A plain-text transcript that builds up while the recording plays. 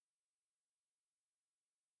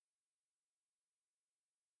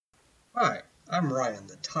Hi, I'm Ryan,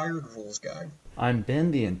 the tired rules guy. I'm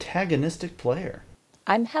Ben, the antagonistic player.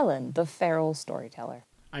 I'm Helen, the feral storyteller.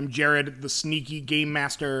 I'm Jared, the sneaky game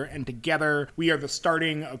master, and together we are the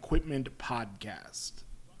Starting Equipment Podcast.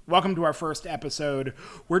 Welcome to our first episode.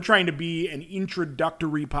 We're trying to be an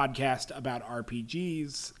introductory podcast about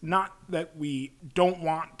RPGs. Not that we don't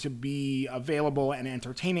want to be available and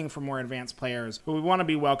entertaining for more advanced players, but we want to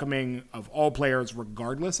be welcoming of all players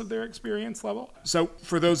regardless of their experience level. So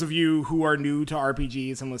for those of you who are new to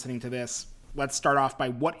RPGs and listening to this, let's start off by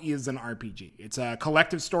what is an RPG. It's a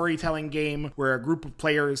collective storytelling game where a group of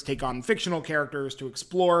players take on fictional characters to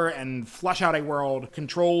explore and flesh out a world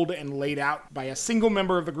controlled and laid out by a single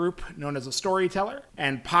member of the group known as a storyteller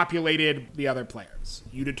and populated the other players.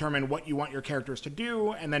 You determine what you want your characters to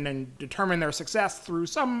do and then determine their success through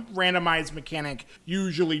some randomized mechanic,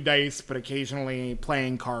 usually dice, but occasionally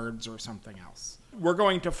playing cards or something else. We're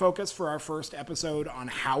going to focus for our first episode on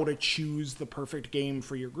how to choose the perfect game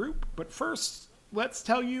for your group. But first, let's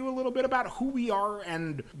tell you a little bit about who we are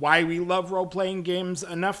and why we love role-playing games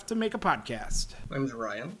enough to make a podcast. My name's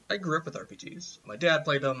Ryan. I grew up with RPGs. My dad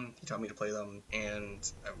played them, he taught me to play them,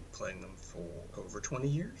 and I've been playing them for over 20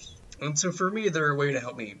 years. And so for me, they're a way to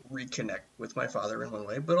help me reconnect with my father in one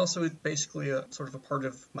way, but also basically a sort of a part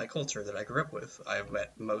of my culture that I grew up with. I've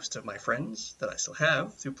met most of my friends that I still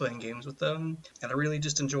have through playing games with them, and I really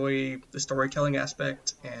just enjoy the storytelling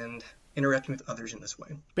aspect and interacting with others in this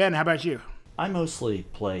way. Ben, how about you? I mostly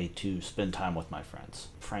play to spend time with my friends.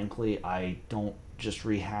 Frankly, I don't just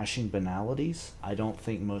rehashing banalities. I don't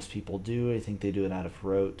think most people do. I think they do it out of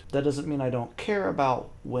rote. That doesn't mean I don't care about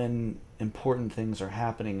when important things are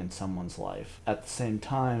happening in someone's life. At the same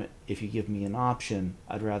time, if you give me an option,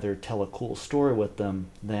 I'd rather tell a cool story with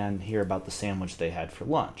them than hear about the sandwich they had for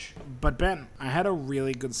lunch. But Ben, I had a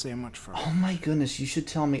really good sandwich for you. Oh my goodness, you should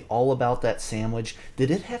tell me all about that sandwich.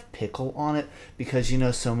 Did it have pickle on it? Because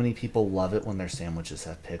so many people love it when their sandwiches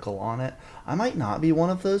have pickle on it. I might not be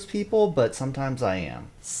one of those people, but sometimes I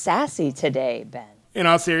am. Sassy today, Ben. In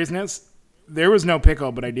all seriousness, there was no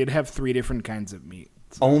pickle, but I did have 3 different kinds of meat.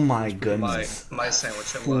 Oh my goodness. My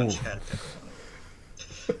sandwich at lunch had pickle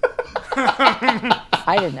on it.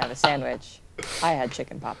 I didn't have a sandwich. I had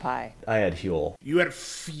chicken pot pie. I had Huel. You had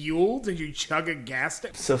fuel? Did you chug a gas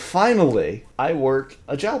tank? So finally, I work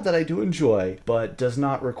a job that I do enjoy, but does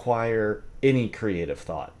not require any creative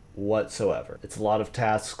thought whatsoever. It's a lot of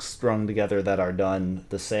tasks strung together that are done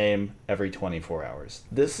the same every 24 hours.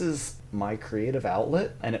 This is my creative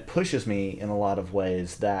outlet, and it pushes me in a lot of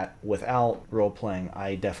ways that without role-playing,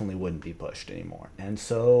 I definitely wouldn't be pushed anymore. And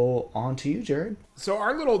so, on to you, Jared. So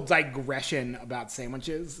our little digression about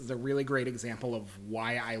sandwiches is a really great example of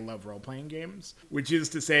why I love role-playing games, which is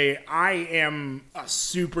to say I am a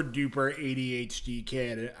super duper ADHD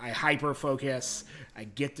kid. I hyper-focus, I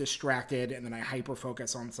get distracted, and then I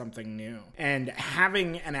hyper-focus on something new. And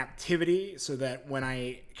having an activity so that when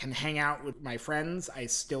I can hang out with my friends, I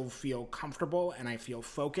still feel comfortable and I feel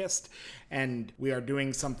focused, and we are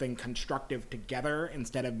doing something constructive together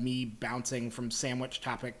instead of me bouncing from sandwich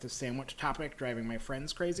topic to sandwich topic, driving my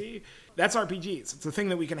friends crazy. That's RPGs. It's a thing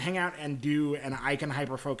that we can hang out and do, and I can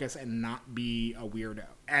hyper-focus and not be a weirdo.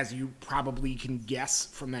 As you probably can guess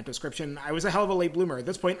from that description, I was a hell of a late bloomer. At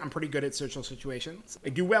this point, I'm pretty good at social situations. I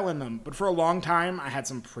do well in them, but for a long time, I had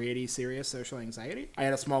some pretty serious social anxiety. I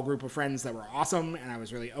had a small group of friends that were awesome and I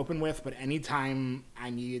was really open with, but anytime I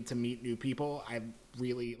needed to meet new people, I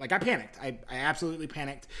panicked. I absolutely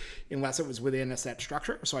panicked unless it was within a set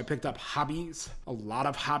structure. So I picked up hobbies, a lot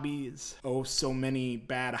of hobbies. Oh, so many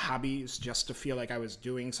bad hobbies just to feel like I was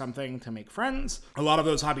doing something to make friends. A lot of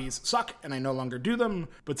those hobbies suck and I no longer do them.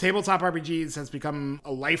 But tabletop RPGs has become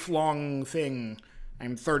a lifelong thing.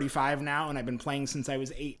 I'm 35 now, and I've been playing since I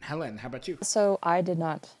was 8. Helen, how about you? So I did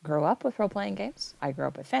not grow up with role-playing games. I grew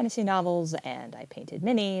up with fantasy novels, and I painted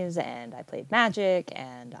minis, and I played Magic,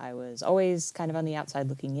 and I was always kind of on the outside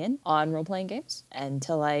looking in on role-playing games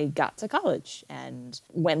until I got to college and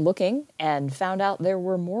went looking and found out there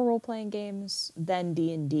were more role-playing games than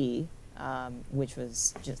D&D, which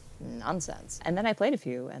was just nonsense. And then I played a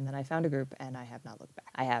few, and then I found a group, and I have not looked back.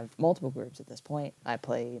 I have multiple groups at this point. I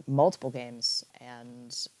play multiple games,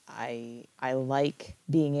 and I like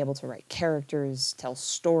being able to write characters, tell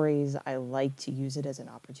stories. I like to use it as an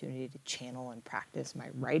opportunity to channel and practice my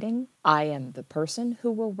writing. I am the person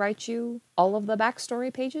who will write you all of the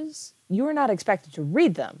backstory pages. You are not expected to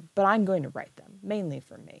read them, but I'm going to write them, mainly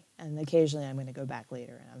for me. And occasionally I'm going to go back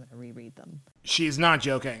later and I'm going to reread them. She's not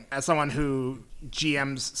joking. As someone who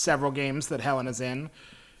GMs several games that Helen is in,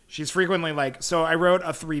 She's frequently like, so I wrote a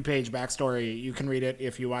 3-page backstory. You can read it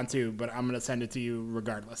if you want to, but I'm going to send it to you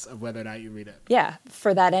regardless of whether or not you read it. Yeah,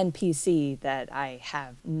 for that NPC that I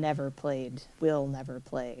have never played, will never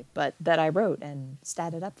play, but that I wrote and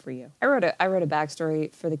statted up for you. I wrote a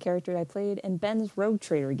backstory for the character I played in Ben's Rogue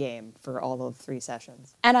Trader game for all of 3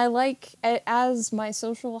 sessions. And I like it as my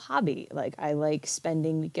social hobby. Like, I like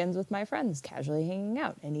spending weekends with my friends, casually hanging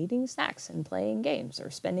out and eating snacks and playing games,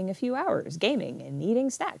 or spending a few hours gaming and eating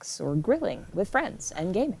snacks, or grilling with friends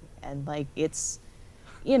and gaming. And like, it's,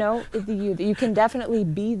 you can definitely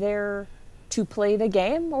be there to play the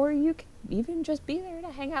game, or you can even just be there to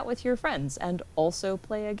hang out with your friends and also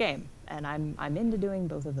play a game. And I'm into doing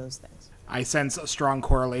both of those things. I sense a strong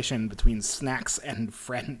correlation between snacks and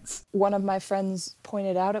friends. One of my friends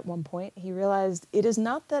pointed out at one point, he realized it is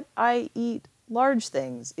not that I eat large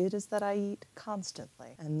things, it is that I eat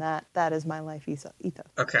constantly. And that is my life ethos.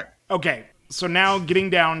 Okay, so now getting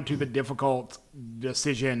down to the difficult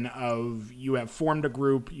decision of, you have formed a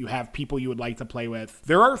group, you have people you would like to play with.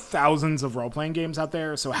 There are thousands of role-playing games out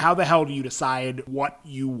there, so how the hell do you decide what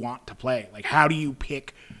you want to play? Like, how do you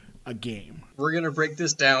pick a game? We're going to break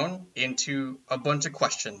this down into a bunch of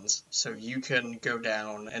questions so you can go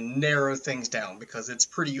down and narrow things down, because it's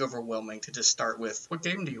pretty overwhelming to just start with, what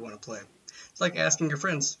game do you want to play? It's like asking your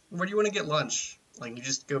friends, where do you want to get lunch? Like, you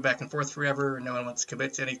just go back and forth forever and no one wants to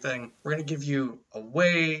commit to anything. We're going to give you a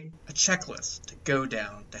checklist to go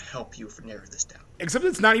down to help you narrow this down. Except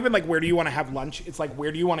it's not even like, where do you want to have lunch? It's like,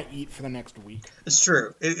 where do you want to eat for the next week? It's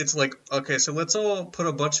true. It's like, okay, so let's all put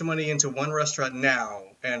a bunch of money into one restaurant now,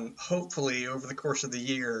 and hopefully over the course of the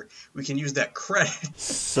year, we can use that credit.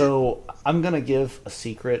 So I'm going to give a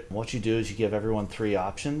secret. What you do is you give everyone 3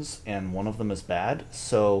 options, and one of them is bad.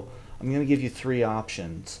 So I'm going to give you 3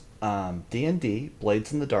 options. D&D,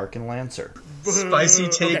 Blades in the Dark, and Lancer. Spicy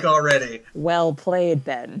take already. Well played,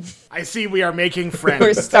 Ben. I see we are making friends.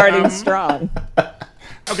 We're starting strong.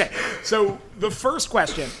 Okay, so the first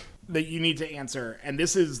question that you need to answer, and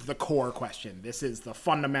this is the core question, this is the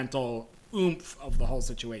fundamental oomph of the whole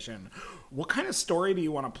situation. What kind of story do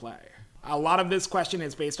you want to play? A lot of this question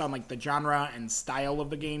is based on like the genre and style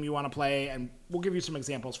of the game you want to play, and we'll give you some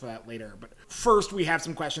examples for that later. But first, we have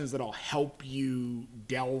some questions that'll help you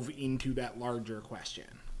delve into that larger question.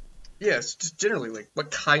 Yes, just generally, like,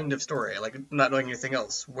 what kind of story? Like, not knowing anything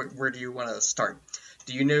else. Where do you want to start?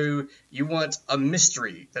 Do you know you want a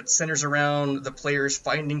mystery that centers around the players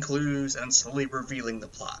finding clues and slowly revealing the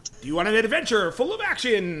plot? Do you want an adventure full of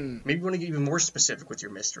action? Maybe you want to get even more specific with your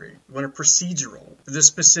mystery. You want a procedural. The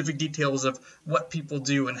specific details of what people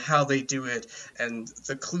do and how they do it, and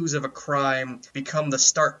the clues of a crime become the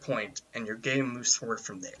start point, and your game moves forward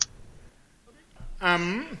from there.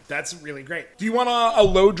 That's really great. Do you want a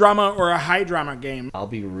low drama or a high drama game? I'll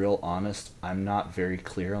be real honest, I'm not very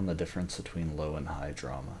clear on the difference between low and high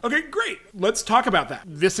drama. Okay, great. Let's talk about that.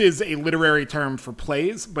 This is a literary term for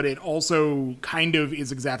plays, but it also kind of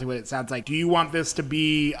is exactly what it sounds like. Do you want this to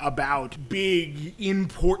be about big,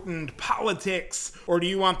 important politics, or do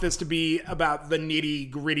you want this to be about the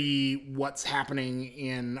nitty-gritty, what's happening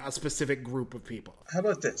in a specific group of people? How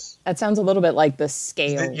about this? That sounds a little bit like the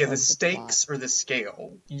scale. The stakes or the scale.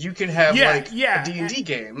 You could have a D&D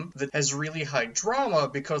game that has really high drama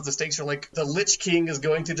because the stakes are like, the Lich King is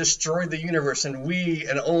going to destroy the universe and we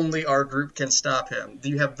and only our group can stop him.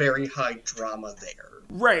 You have very high drama there.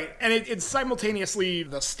 Right, and it's simultaneously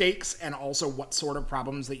the stakes and also what sort of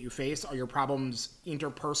problems that you face. Are your problems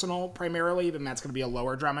interpersonal primarily? Then that's going to be a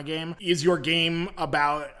lower drama game. Is your game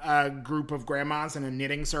about a group of grandmas in a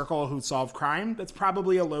knitting circle who solve crime? That's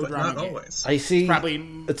probably a low drama game. Always. I see.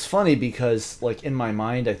 It's funny because, like, in my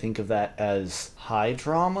mind, I think of that as high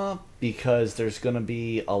drama because there's going to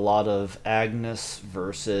be a lot of Agnes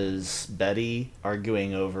versus Betty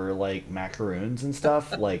arguing over, like, macaroons and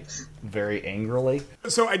stuff, like, very angrily.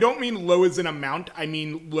 So I don't mean low as in amount. I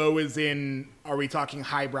mean low as in, are we talking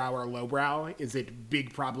highbrow or lowbrow? Is it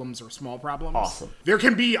big problems or small problems? Awesome. There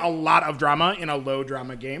can be a lot of drama in a low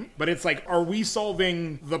drama game, but it's like, are we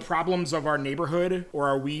solving the problems of our neighborhood or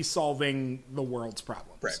are we solving the world's problems?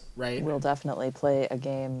 Right? We'll definitely play a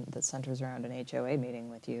game that centers around an HOA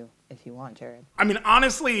meeting with you if you want, Jared. I mean,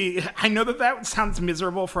 honestly, I know that sounds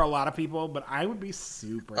miserable for a lot of people, but I would be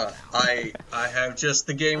super down. I have just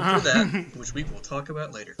the game for that, which we will talk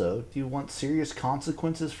about later. So, do you want serious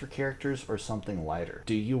consequences for characters or something lighter?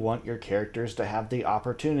 Do you want your characters to have the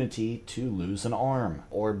opportunity to lose an arm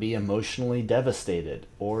or be emotionally devastated?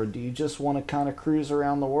 Or do you just want to kind of cruise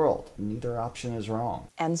around the world? Neither option is wrong.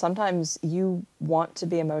 And sometimes you want to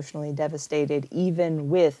be emotionally devastated even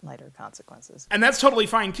with lighter consequences. And that's totally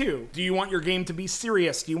fine too. Do you want your game to be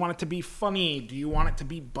serious? Do you want it to be funny? Do you want it to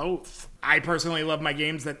be both? I personally love my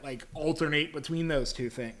games that like alternate between those two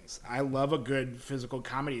things. I love a good physical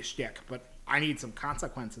comedy shtick, but I need some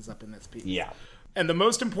consequences up in this piece. Yeah. And the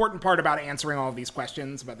most important part about answering all of these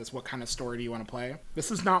questions about this, what kind of story do you want to play?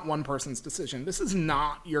 This is not one person's decision. This is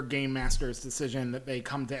not your game master's decision that they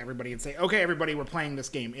come to everybody and say, okay, everybody, we're playing this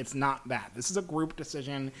game. It's not that. This is a group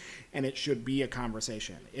decision, and it should be a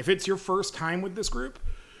conversation. If it's your first time with this group,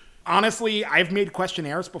 honestly, I've made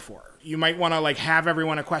questionnaires before. You might want to like have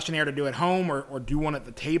everyone a questionnaire to do at home or do one at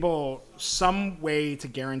the table, some way to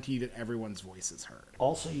guarantee that everyone's voice is heard.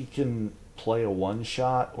 Also, you can play a one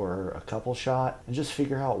shot or a couple shot and just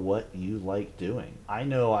figure out what you like doing. I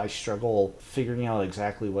know I struggle figuring out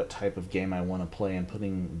exactly what type of game I want to play and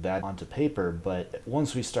putting that onto paper, but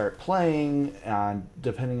once we start playing, and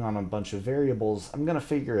depending on a bunch of variables, I'm going to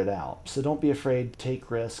figure it out. So don't be afraid, take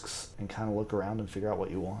risks, and kind of look around and figure out what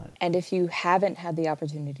you want. And if you haven't had the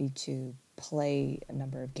opportunity to play a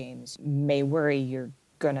number of games, you may worry you're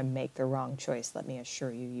going to make the wrong choice. Let me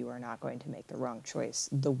assure you, you are not going to make the wrong choice.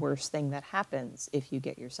 The worst thing that happens if you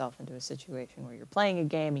get yourself into a situation where you're playing a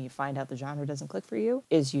game and you find out the genre doesn't click for you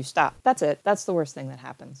is you stop. That's it. That's the worst thing that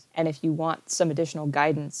happens. And if you want some additional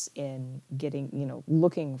guidance in getting,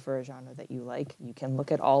 looking for a genre that you like, you can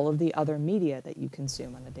look at all of the other media that you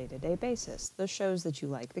consume on a day-to-day basis. The shows that you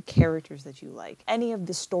like, the characters that you like, any of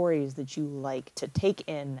the stories that you like to take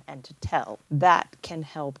in and to tell. That can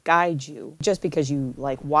help guide you. Just because you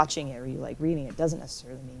like watching it or you like reading it doesn't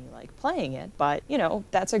necessarily mean you like playing it, but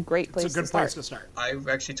that's a great place to start. It's a good place to start. I've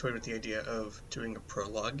actually toyed with the idea of doing a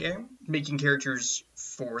prologue game, making characters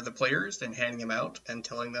for the players and handing them out and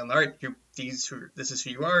telling them, all right, this is who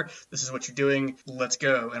you are, this is what you're doing, let's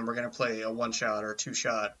go, and we're going to play a one-shot or a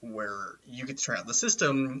two-shot where you get to try out the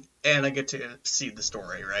system and I get to see the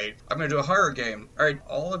story, right? I'm going to do a horror game. All right,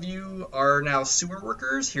 all of you are now sewer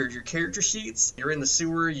workers. Here's your character sheets. You're in the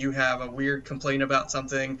sewer, you have a weird complaint about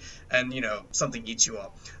something, and, something eats you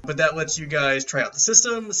up. But that lets you guys try out the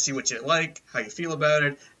system, see what you like, how you feel about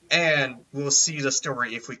it, and we'll see the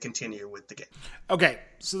story if we continue with the game. Okay,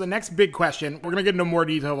 so the next big question, we're going to get into more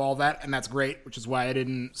detail of all that, and that's great, which is why I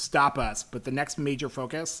didn't stop us. But the next major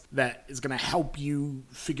focus that is going to help you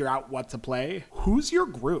figure out what to play, who's your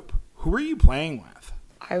group? Who are you playing with?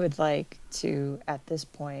 I would like to, at this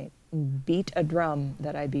point, beat a drum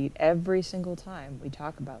that I beat every single time we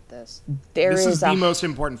talk about this. This is the most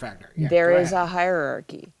important factor. Yeah, there is a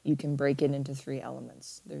hierarchy. You can break it into 3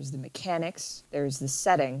 elements. There's the mechanics, there's the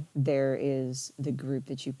setting, there is the group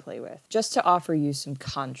that you play with. Just to offer you some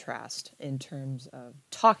contrast in terms of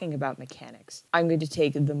talking about mechanics, I'm going to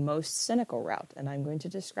take the most cynical route, and I'm going to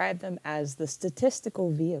describe them as the statistical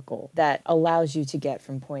vehicle that allows you to get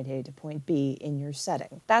from point A to point B in your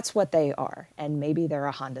setting. That's what they are, and maybe they're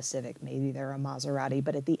a Honda Civic, maybe they're a Maserati,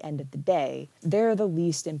 but at the end of the day, they're the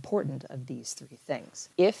least important of these 3 things.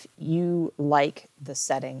 If you like the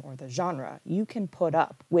setting or the genre, you can put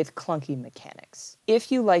up with clunky mechanics.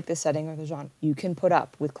 If you like the setting or the genre, you can put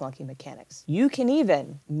up with clunky mechanics. You can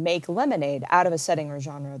even make lemonade out of a setting or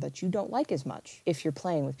genre that you don't like as much if you're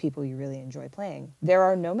playing with people you really enjoy playing. There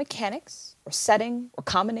are no mechanics or setting or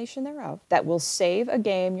combination thereof that will save a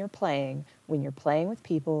game you're playing when you're playing with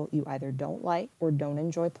people you either don't like or don't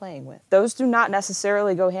enjoy playing with. Those do not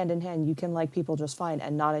necessarily go hand in hand. You can like people just fine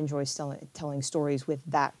and not enjoy telling stories with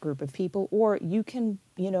that group of people, or you can,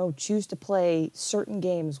 choose to play certain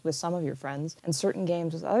games with some of your friends and certain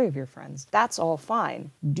games with other of your friends. That's all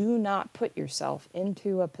fine. Do not put yourself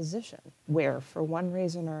into a position where, for one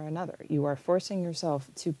reason or another, you are forcing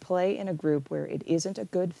yourself to play in a group where it isn't a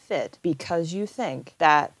good fit because you think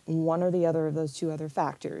that one or the other of those 2 other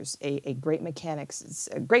factors, a great mechanic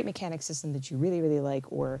system that you really, really like,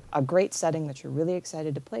 or a great setting that you're really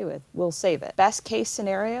excited to play with, will save it. Best case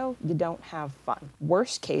scenario, you don't have fun.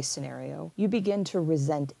 Worst case scenario, you begin to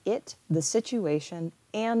resent it, the situation,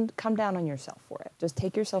 and come down on yourself for it. Just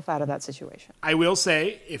take yourself out of that situation. I will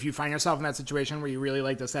say, if you find yourself in that situation where you really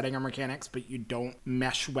like the setting or mechanics, but you don't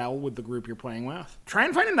mesh well with the group you're playing with, try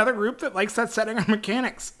and find another group that likes that setting or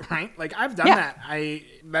mechanics, right? Like, I've done that.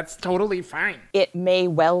 That's totally fine. It may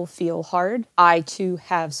well feel hard. I, too,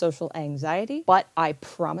 have social anxiety, but I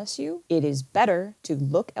promise you, it is better to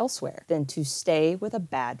look elsewhere than to stay with a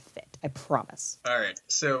bad fit. I promise. All right.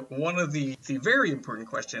 So one of the very important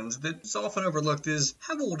questions that's often overlooked is,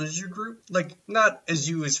 how old is your group? Like, not as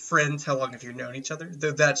you as friends, how long have you known each other?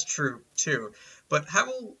 Though that's true too. But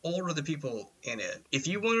how old are the people in it? If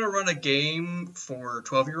you want to run a game for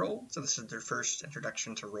 12-year-olds, so this is their first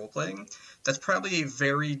introduction to role-playing, that's probably a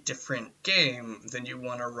very different game than you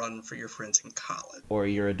want to run for your friends in college. Or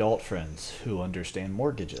your adult friends who understand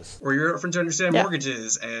mortgages. Or your friends who understand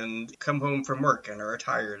mortgages and come home from work and are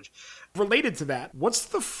tired. Related to that, what's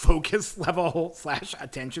the focus level /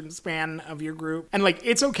 attention span of your group? And like,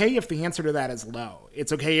 it's okay if the answer to that is low.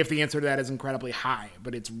 It's okay if the answer to that is incredibly high,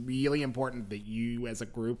 but it's really important that you as a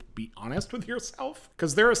group be honest with yourself.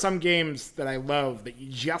 Because there are some games that I love that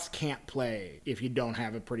you just can't play if you don't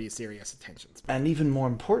have a pretty serious attention span. And even more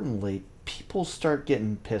importantly, people start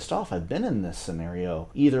getting pissed off. I've been in this scenario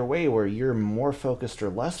either way, where you're more focused or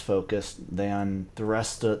less focused than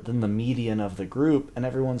than the median of the group, and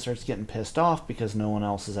everyone starts getting pissed off because no one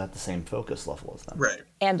else is at the same focus level as them. Right.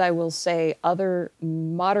 And I will say other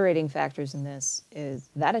moderating factors in this is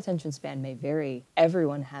that attention span may vary.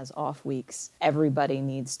 Everyone has off weeks. Everybody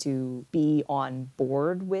needs to be on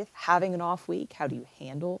board with having an off week. How do you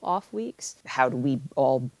handle off weeks? How do we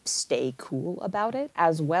all stay cool about it?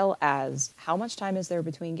 As well as how much time is there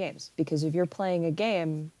between games? Because if you're playing a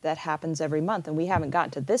game that happens every month, and we haven't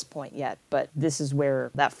gotten to this point yet, but this is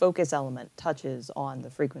where that focus element touches on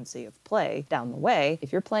the frequency of play down the way.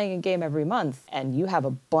 If you're playing a game every month and you have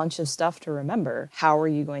a bunch of stuff to remember, how are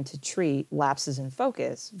you going to treat lapses in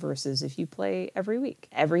focus versus if you play every week?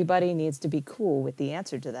 Everybody needs to be cool with the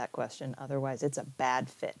answer to that question, otherwise it's a bad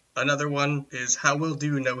fit. Another one is, how well do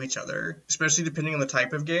you know each other? Especially depending on the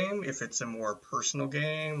type of game. If it's a more personal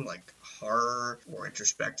game, like horror or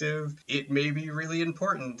introspective, it may be really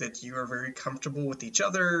important that you are very comfortable with each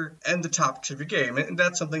other and the topics of your game. And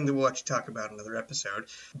that's something that we'll actually talk about in another episode.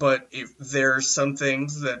 But if there's some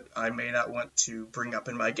things that I may not want to bring up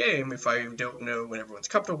in my game if I don't know what everyone's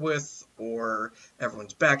comfortable with or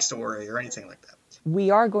everyone's backstory or anything like that.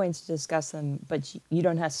 We are going to discuss them, but you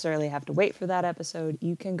don't necessarily have to wait for that episode.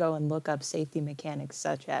 You can go and look up safety mechanics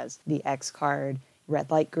such as the X card,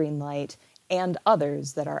 red light, green light, and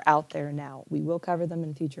others that are out there now. We will cover them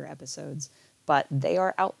in future episodes, but they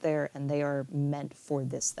are out there and they are meant for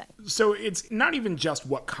this thing. So it's not even just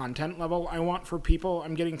what content level I want for people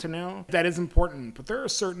I'm getting to know. That is important, but there are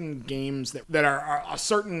certain games that are a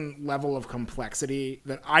certain level of complexity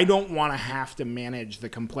that I don't want to have to manage the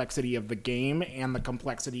complexity of the game and the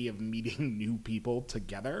complexity of meeting new people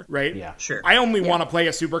together, right? Yeah, sure. I only want to play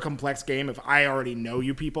a super complex game if I already know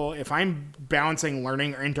you people. If I'm balancing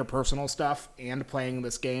learning or interpersonal stuff and playing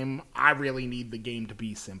this game, I really need the game to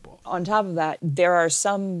be simple. On top of that, there are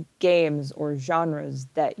some games or genres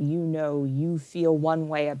that you feel one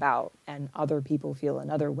way about and other people feel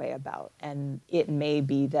another way about. And it may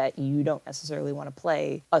be that you don't necessarily want to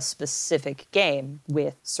play a specific game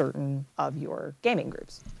with certain of your gaming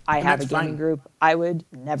groups. I have a gaming group I would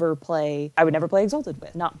never play Exalted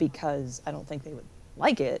with. Not because I don't think they would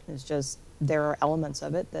like it. It's just there are elements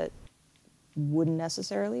of it that wouldn't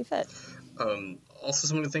necessarily fit. Also,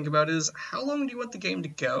 something to think about is, how long do you want the game to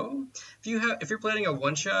go? If you're planning a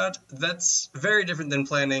one-shot, that's very different than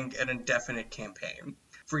planning an indefinite campaign.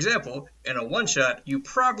 For example, in a one-shot, you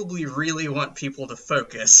probably really want people to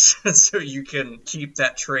focus so you can keep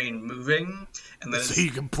that train moving. And then so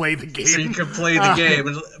you can play the game. So you can play the game.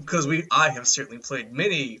 Because I have certainly played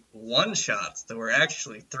many one-shots that were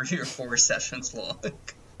actually 3 or 4 sessions long.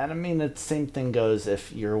 And I mean, the same thing goes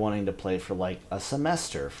if you're wanting to play for like a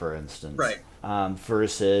semester, for instance. Right.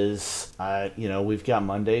 Versus, we've got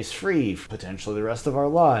Mondays free, potentially the rest of our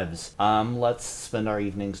lives. Let's spend our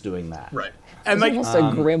evenings doing that. Right. And it's almost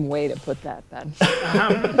a grim way to put that, Ben.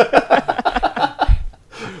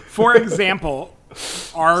 For example,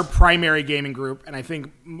 our primary gaming group, and I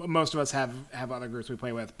think most of us have other groups we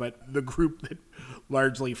play with, but the group that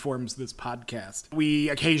largely forms this podcast, we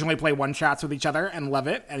occasionally play one-shots with each other and love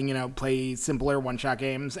it, and, play simpler one-shot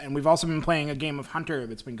games. And we've also been playing a game of Hunter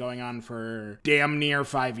that's been going on for damn near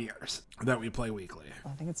 5 years that we play weekly. I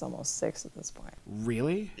think it's almost 6 at this point.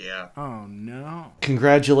 Really? Yeah. Oh, no.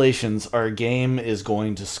 Congratulations, our game is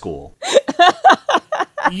going to school.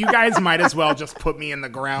 You guys might as well just put me in the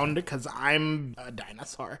ground because I'm a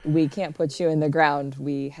dinosaur. We can't put you in the ground.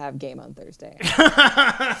 We have game on Thursday.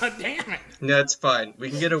 Damn it. No, it's fine. We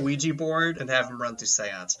can get a Ouija board and have him run through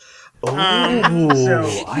seance. I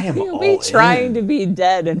am He'll all be trying in. to be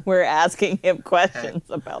dead and we're asking him questions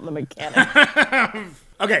about the mechanics.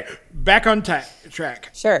 Okay, back on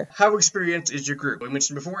track. Sure. How experienced is your group? We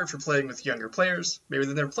mentioned before, if you're playing with younger players, maybe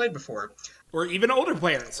they've never played before. Or even older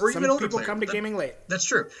players. Or even older people players. come to gaming late. That's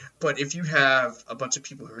true. But if you have a bunch of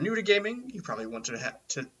people who are new to gaming, you probably want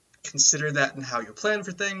to consider that in how you plan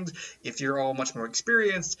for things. If you're all much more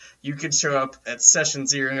experienced, you could show up at session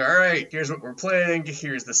 0 and go, all right, here's what we're playing,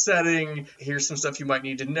 here's the setting, here's some stuff you might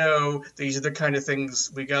need to know, these are the kind of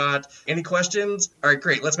things we got. Any questions? All right,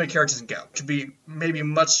 great, let's make characters and go. It could be maybe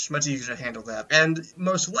much easier to handle that. And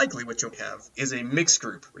most likely what you'll have is a mixed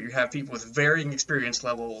group, where you have people with varying experience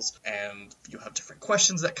levels, and you'll have different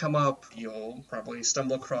questions that come up, you'll probably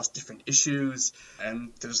stumble across different issues,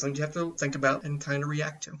 and those things you have to think about and kind of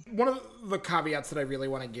react to. One of the caveats that I really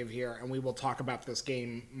want to give here, and we will talk about this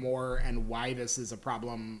game more and why this is a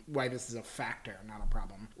problem, why this is a factor, not a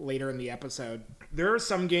problem, later in the episode. There are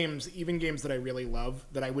some games, even games that I really love,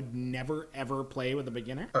 that I would never, ever play with a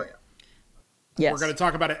beginner. Oh, yeah. Yes. We're going to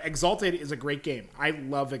talk about it. Exalted is a great game. I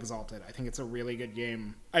love Exalted. I think it's a really good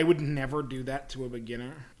game. I would never do that to a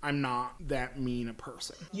beginner. I'm not that mean a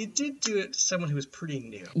person. You did do it to someone who was pretty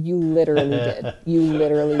new. You literally did. You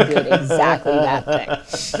literally did exactly that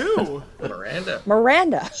thing. Who?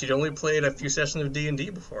 Miranda. She'd only played a few sessions of D&D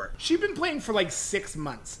before. She'd been playing for like 6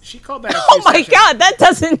 months. She called that a Oh few my sessions. God, that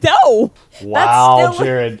doesn't know. Wow, That's still...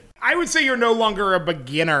 Jared. I would say you're no longer a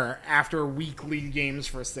beginner after weekly games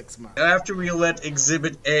for 6 months. After we let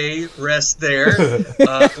Exhibit A rest there,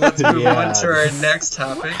 let's move on to our next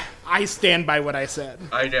topic. I stand by what I said.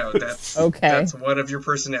 I know, that's Okay. That's one of your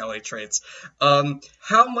personality traits.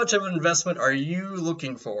 How much of an investment are you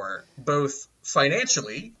looking for, both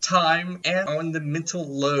financially, time, and on the mental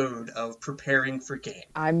load of preparing for game?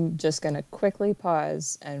 I'm just going to quickly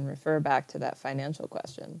pause and refer back to that financial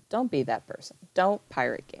question. Don't be that person. Don't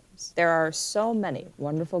pirate games. There are so many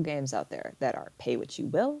wonderful games out there that are pay what you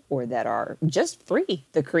will or that are just free.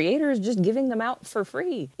 The creator is just giving them out for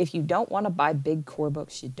free. If you don't want to buy big core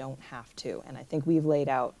books, you don't have to. And I think we've laid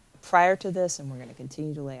out prior to this, and we're going to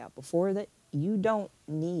continue to lay out before, that you don't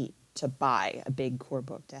need to buy a big core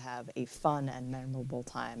book to have a fun and memorable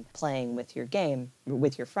time playing with your game,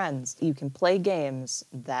 with your friends. You can play games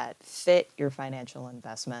that fit your financial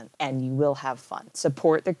investment, and you will have fun.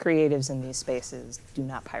 Support the creatives in these spaces. Do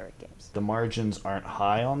not pirate games. The margins aren't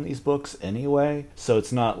high on these books anyway, so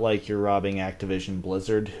it's not like you're robbing Activision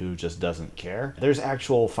Blizzard, who just doesn't care. There's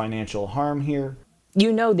actual financial harm here.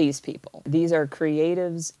 You know these people. These are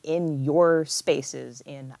creatives in your spaces,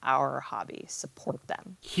 in our hobby. Support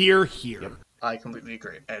them. Here. Yep. I completely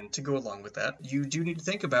agree. And to go along with that, you do need to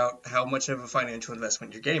think about how much of a financial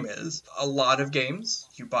investment your game is. A lot of games,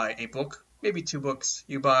 you buy a book, maybe 2 books,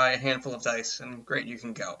 you buy a handful of dice, and great, you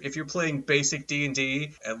can go. If you're playing basic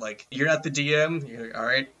D&D, and you're not the DM, you're like, all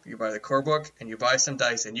right, you buy the core book, and you buy some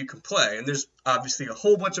dice, and you can play. And there's obviously a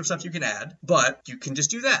whole bunch of stuff you can add, but you can just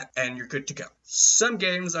do that, and you're good to go. Some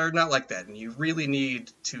games are not like that, and you really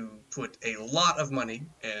need to put a lot of money,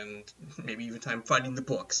 and maybe even time finding the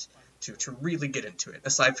books, to really get into it.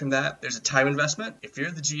 Aside from that, there's a time investment. If you're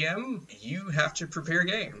the GM, you have to prepare a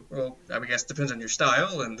game. Well, I guess it depends on your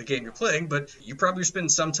style and the game you're playing, but you probably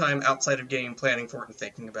spend some time outside of game planning for it and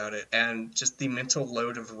thinking about it, and just the mental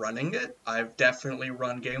load of running it. I've definitely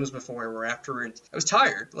run games before where afterwards I was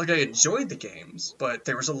tired. I enjoyed the games, but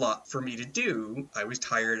there was a lot for me to do. I was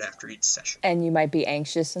tired after each session. And you might be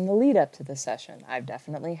anxious in the lead up to the session. I've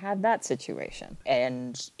definitely had that situation.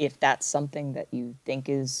 And if that's something that you think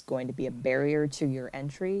is going to be a barrier to your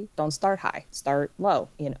entry, don't start high. Start low.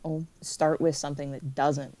 Start with something that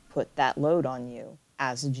doesn't put that load on you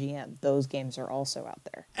as a GM. Those games are also out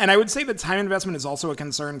there. And I would say that time investment is also a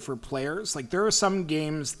concern for players. There are some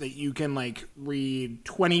games that you can read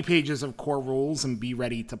 20 pages of core rules and be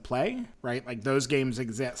ready to play, right? Those games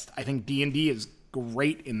exist. I think D&D is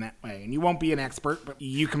great in that way. And you won't be an expert, but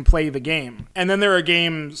you can play the game. And then there are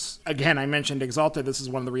games, again, I mentioned Exalted. This is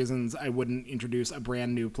one of the reasons I wouldn't introduce a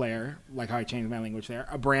brand new player, like how I changed my language there.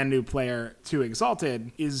 A brand new player to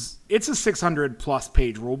Exalted it's a 600 plus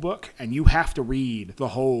page rule book, and you have to read the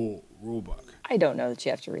whole rule book. I don't know that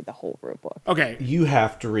you have to read the whole rule book. Okay. You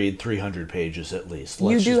have to read 300 pages at least.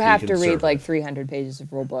 You do have to read 300 pages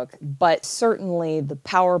of rule book, but certainly the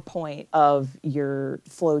PowerPoint of your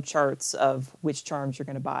flow charts of which charms you're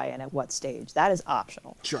going to buy and at what stage, that is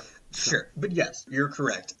optional. Sure. But yes, you're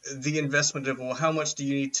correct. The investment of, how much do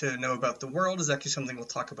you need to know about the world is actually something we'll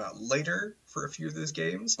talk about later for a few of those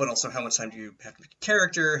games, but also how much time do you have to make a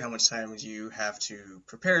character, how much time do you have to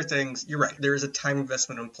prepare things. You're right, there is a time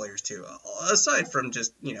investment on players too, aside from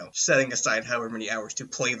just, setting aside however many hours to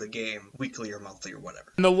play the game weekly or monthly or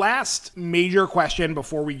whatever. And the last major question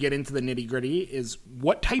before we get into the nitty-gritty is,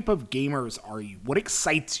 what type of gamers are you? What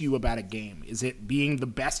excites you about a game? Is it being the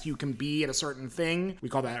best you can be at a certain thing? We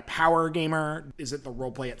call that a power gamer. Is it the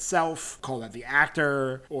roleplay itself? Call that the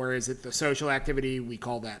actor. Or is it the social activity? We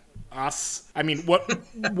call that us. I mean,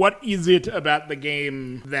 what is it about the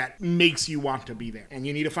game that makes you want to be there? And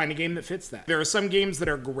you need to find a game that fits that. There are some games that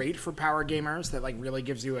are great for power gamers that really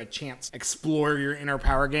gives you a chance to explore your inner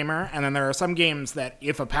power gamer. And then there are some games that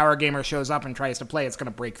if a power gamer shows up and tries to play, it's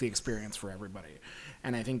going to break the experience for everybody.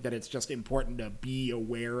 And I think that it's just important to be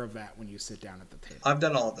aware of that when you sit down at the table. I've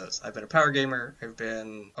done all of those. I've been a power gamer, I've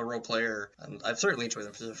been a role player, and I've certainly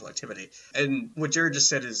enjoyed the social activity. And what Jared just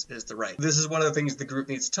said is the right. This is one of the things the group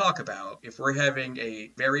needs to talk about. If we're having a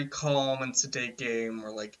very calm and sedate game,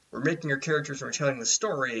 or we're making our characters and we're telling the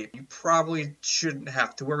story, you probably shouldn't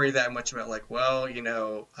have to worry that much about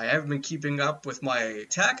I haven't been keeping up with my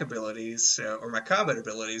attack abilities or my combat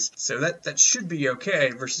abilities, so that should be okay.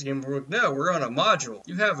 Versus a game where we're on a module.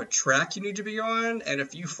 You have a track you need to be on, and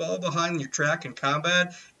if you fall behind your track in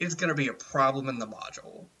combat, it's going to be a problem in the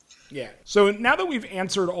module. Yeah. So now that we've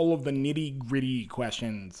answered all of the nitty-gritty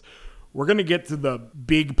questions, we're going to get to the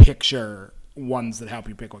big picture ones that help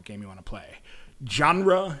you pick what game you want to play.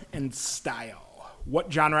 Genre and style.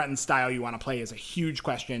 What genre and style you want to play is a huge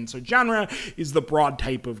question. So genre is the broad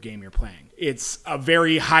type of game you're playing. It's a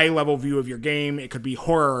very high-level view of your game. It could be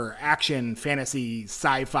horror, action, fantasy,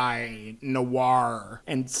 sci-fi, noir.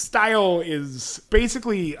 And style is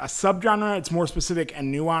basically a subgenre. It's more specific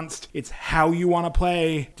and nuanced. It's how you want to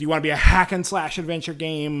play. Do you want to be a hack-and-slash adventure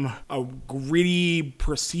game, a gritty,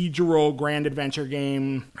 procedural, grand adventure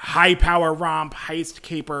game, high-power romp, heist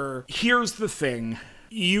caper? Here's the thing.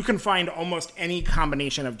 You can find almost any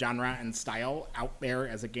combination of genre and style out there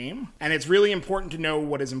as a game. And it's really important to know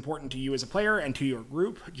what is important to you as a player and to your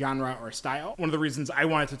group, genre or style. One of the reasons I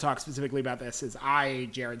wanted to talk specifically about this is I,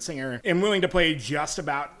 Jared Singer, am willing to play just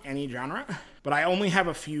about any genre, but I only have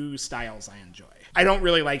a few styles I enjoy. I don't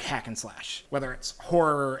really like hack and slash, whether it's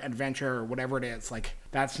horror, adventure, or whatever it is.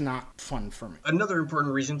 That's not fun for me. Another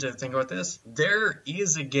important reason to think about this, there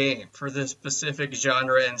is a game for the specific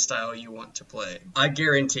genre and style you want to play. I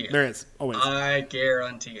guarantee it. There is, always. I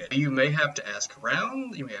guarantee it. You may have to ask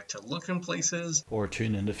around, you may have to look in places. Or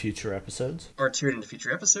tune into future episodes.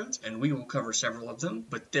 And we will cover several of them.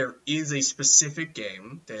 But there is a specific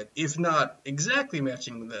game that, if not exactly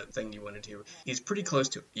matching the thing you want to do, is pretty close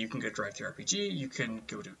to it. You can go Drive Through RPG, you can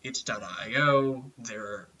go to itch.io. There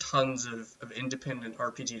are tons of independent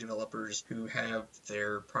RPG developers who have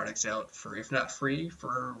their products out for, if not free,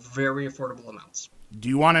 for very affordable amounts. Do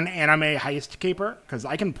you want an anime heist caper? Because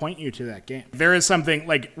I can point you to that game. There is something,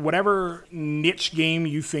 whatever niche game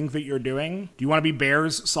you think that you're doing, do you want to be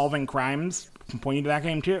bears solving crimes? I can point you to that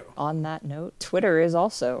game too. On that note, Twitter is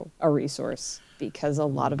also a resource. Because a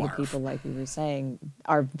lot of Barf. the people, like we were saying,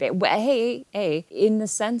 are in the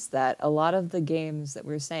sense that a lot of the games that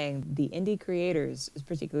we're saying, the indie creators,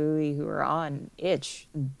 particularly who are on itch,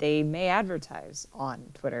 they may advertise on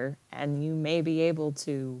Twitter, and you may be able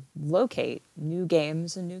to locate new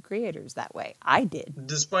games and new creators that way. I did.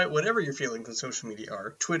 Despite whatever your feelings on social media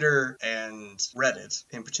are, Twitter and Reddit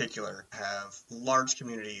in particular have large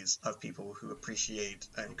communities of people who appreciate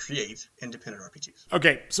and create independent RPGs.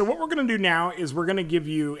 Okay, so what we're going to do now is we're going to give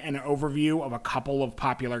you an overview of a couple of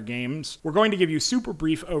popular games. We're going to give you super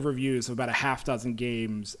brief overviews of about a half dozen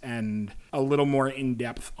games and a little more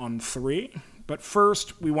in-depth on 3. But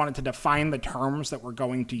first, we wanted to define the terms that we're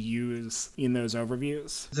going to use in those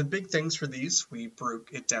overviews. The big things for these, we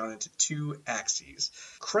broke it down into 2 axes.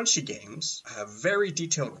 Crunchy games have very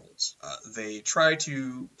detailed rules. They try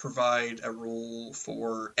to provide a rule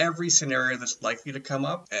for every scenario that's likely to come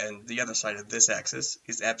up, and the other side of this axis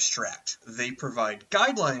is abstract. They provide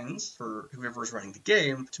guidelines for whoever's running the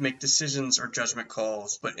game to make decisions or judgment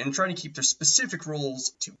calls, but in trying to keep their specific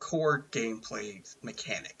rules to core gameplay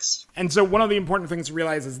mechanics. And so one of the important things to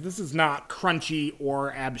realize is this is not crunchy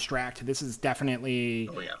or abstract. This is definitely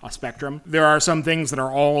a spectrum. There are some things that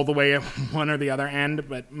are all the way one or the other end,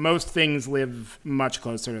 but most things live much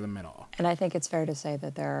closer to the middle. And I think it's fair to say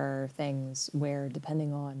that there are things where,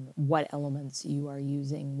 depending on what elements you are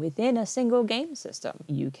using within a single game system,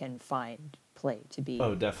 you can find play to be.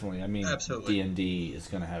 Oh, definitely. I mean, Absolutely. D&D is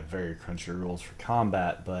going to have very crunchy rules for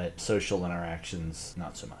combat, but social interactions,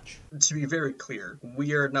 not so much. To be very clear,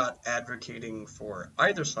 we are not advocating for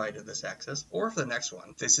either side of this axis or for the next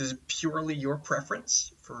one. This is purely your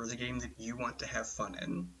preference for the game that you want to have fun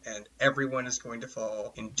in, and everyone is going to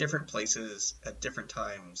fall in different places at different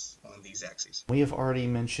times on these axes. We have already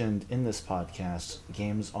mentioned in this podcast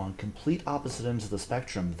games on complete opposite ends of the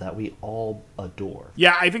spectrum that we all adore.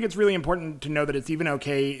 Yeah, I think it's really important to know that it's even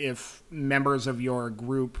okay if members of your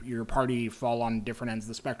group, your party, fall on different ends of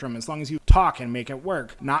the spectrum, as long as you talk and make it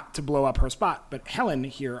work. Not to blow up her spot, but Helen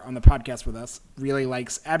here on the podcast with us really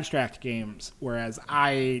likes abstract games, whereas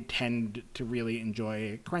I tend to really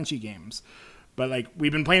enjoy crunchy games. But, like,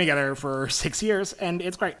 we've been playing together for 6 years, and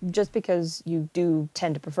it's great. Just because you do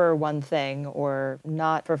tend to prefer one thing or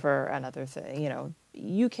not prefer another thing,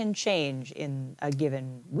 you can change in a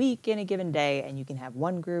given week, in a given day, and you can have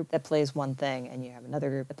one group that plays one thing and you have another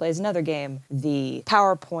group that plays another game. The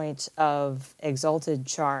PowerPoint of Exalted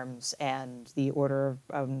Charms and the order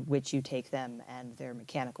of which you take them and their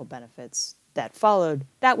mechanical benefits that followed,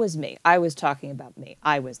 that was me. I was talking about me.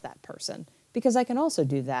 I was that person. Because I can also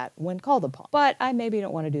do that when called upon. But I maybe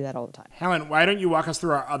don't want to do that all the time. Helen, why don't you walk us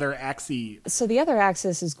through our other axes? So the other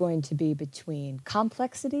axis is going to be between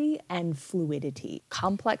complexity and fluidity.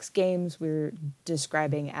 Complex games we're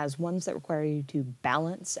describing as ones that require you to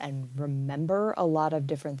balance and remember a lot of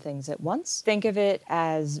different things at once. Think of it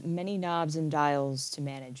as many knobs and dials to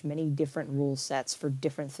manage many different rule sets for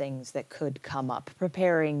different things that could come up.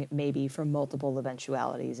 Preparing maybe for multiple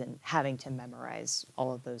eventualities and having to memorize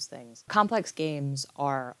all of those things. Complex games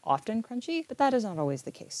are often crunchy, but that is not always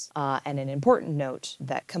the case. And an important note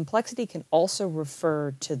that complexity can also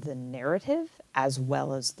refer to the narrative as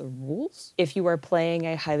well as the rules. If you are playing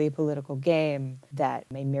a highly political game that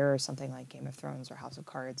may mirror something like Game of Thrones or House of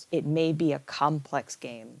Cards, it may be a complex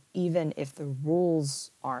game, even if the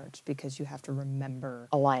rules aren't, because you have to remember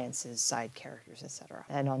alliances, side characters, etc.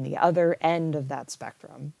 And on the other end of that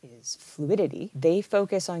spectrum is fluidity. They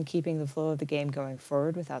focus on keeping the flow of the game going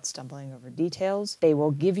forward without stumbling over details. They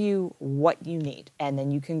will give you what you need, and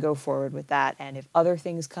then you can go forward with that. And if other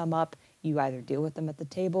things come up, you either deal with them at the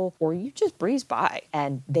table or you just breeze by.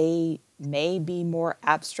 And they may be more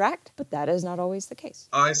abstract, but that is not always the case.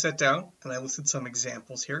 I sat down and I listed some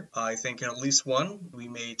examples here. I think in at least one we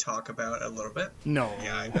may talk about a little bit. No.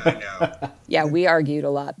 Yeah, I know. Yeah, we argued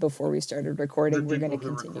a lot before we started recording. We're going to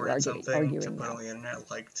People who continue recorded arguing something to put now. on the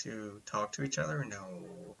internet like to talk to each other?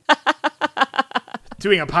 No.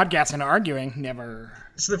 Doing a podcast and arguing, never.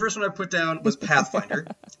 So the first one I put down was Pathfinder,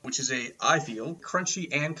 which is I feel, crunchy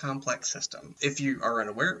and complex system. If you are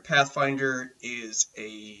unaware, Pathfinder is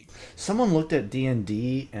a... Someone looked at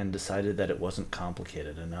D&D and decided that it wasn't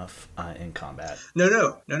complicated enough in combat.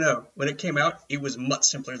 No. When it came out, it was much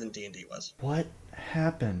simpler than D&D was. What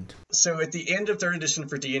happened? So at the end of 3rd edition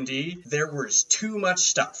for D&D, there was too much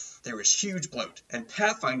stuff. There was huge bloat. And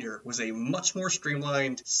Pathfinder was a much more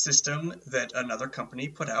streamlined system that another company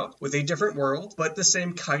put out with a different world, but the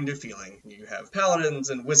same kind of feeling. You have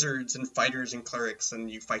paladins and wizards and fighters and clerics,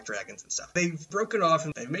 and you fight dragons and stuff. They've broken off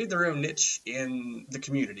and they've made their own niche in the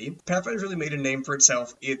community. Pathfinder's really made a name for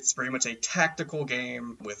itself. It's very much a tactical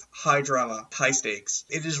game with high drama, high stakes.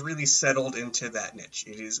 It is really settled into that niche.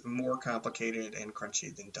 It is more complicated and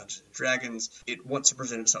crunchy than Dungeons & Dragons. It wants to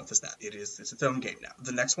present itself as that. It's its own game now.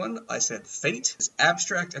 The next one, I said Fate, is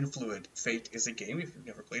abstract and fluid. Fate is a game, if you've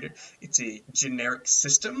never played it. It's a generic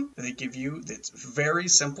system that they give you that's very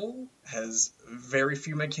simple, has very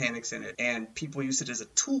few mechanics in it, and people use it as a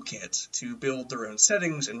toolkit to build their own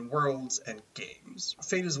settings and worlds and games.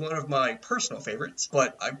 Fate is one of my personal favorites,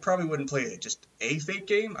 but I probably wouldn't play just a Fate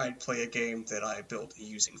game. I'd play a game that I built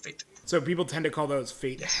using Fate. So people tend to call those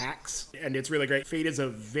Fate hacks, and it's really great. Fate is a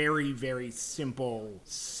very, very simple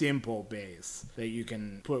base that you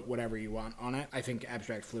can put whatever you want on it. I think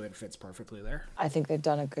abstract fluid fits perfectly there. I think they've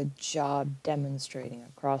done a good job demonstrating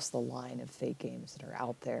across the line of Fate games that are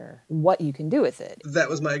out there what you can do with it. That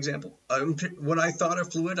was my example. When I thought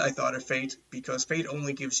of Fluid, I thought of Fate, because Fate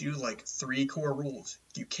only gives you like 3 core rules.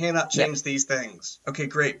 You cannot change these things. Okay,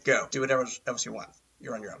 great, go. Do whatever else you want.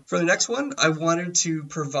 You're on your own. For the next one, I wanted to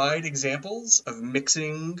provide examples of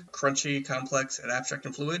mixing crunchy, complex, and abstract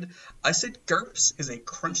and fluid. I said GURPS is a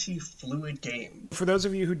crunchy, fluid game. For those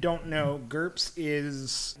of you who don't know, GURPS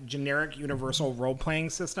is Generic Universal Role-Playing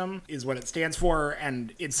System, is what it stands for,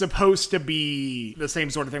 and it's supposed to be the same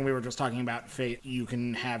sort of thing we were just talking about, Fate. You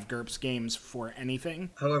can have GURPS games for anything.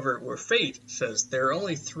 However, where Fate says there are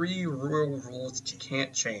only 3 real rules that you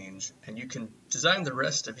can't change, and you can design the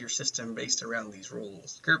rest of your system based around these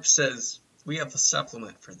rules. GURPS says we have a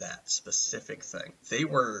supplement for that specific thing. They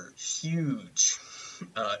were huge.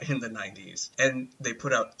 in the 90s. And they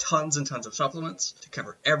put out tons and tons of supplements to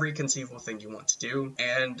cover every conceivable thing you want to do.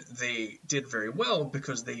 And they did very well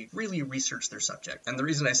because they really researched their subject. And the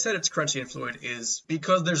reason I said it's crunchy and fluid is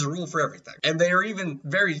because there's a rule for everything. And they are even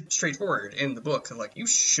very straightforward in the book. Like, you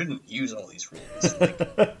shouldn't use all these rules.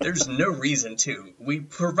 Like, there's no reason to. We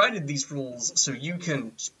provided these rules so you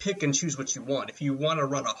can pick and choose what you want. If you want to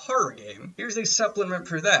run a horror game, here's a supplement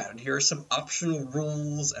for that. And here are some optional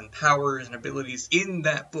rules and powers and abilities in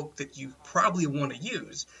that book that you probably want to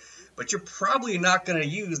use. But you're probably not going to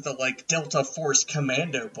use the, like, Delta Force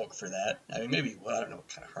Commando book for that. I mean, maybe, well, I don't know what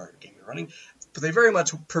kind of horror game you're running. But they very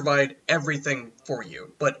much provide everything for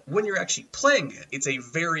you. But when you're actually playing it, it's a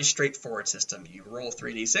very straightforward system. You roll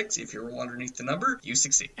 3d6. If you roll underneath the number, you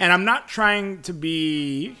succeed. And I'm not trying to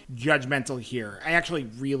be judgmental here. I actually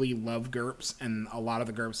really love GURPS, and a lot of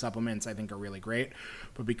the GURPS supplements I think are really great.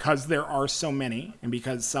 But because there are so many, and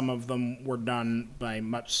because some of them were done by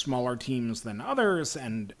much smaller teams than others,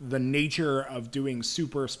 and the nature of doing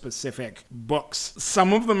super specific books,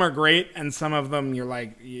 some of them are great, and some of them you're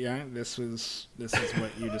like, yeah, this is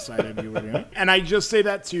what you decided you were doing. And I just say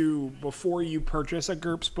that to, before you purchase a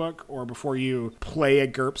GURPS book or before you play a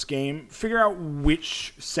GURPS game, figure out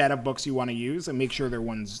which set of books you want to use and make sure they're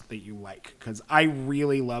ones that you like. Because I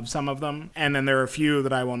really love some of them, and then there are a few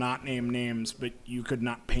that I will not name names, but you could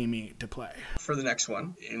not pay me to play. For the next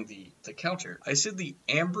one, in the counter, I said the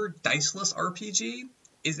Amber Diceless RPG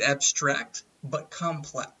is abstract but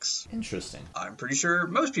complex. Interesting. I'm pretty sure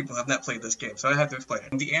most people have not played this game, so I have to explain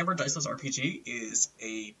it. The Amber Diceless RPG is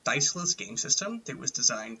a diceless game system that was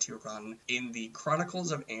designed to run in the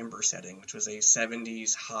Chronicles of Amber setting, which was a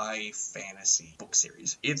 70s high fantasy book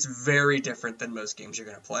series. It's very different than most games you're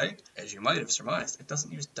going to play. As you might have surmised, it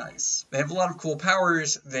doesn't use dice. They have a lot of cool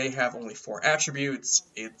powers. They have only 4 attributes.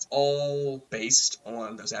 It's all based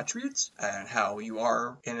on those attributes and how you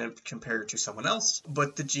are in it compared to someone else.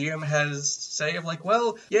 But the GM has say of like,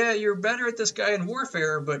 well, yeah, you're better at this guy in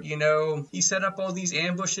warfare, but you know, he set up all these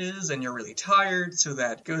ambushes and you're really tired, so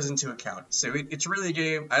that goes into account. So it's really a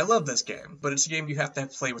game. I love this game, but it's a game you have to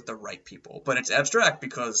play with the right people. But it's abstract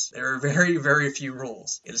because there are very, very few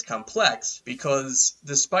rules. It is complex because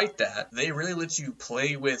despite that, they really let you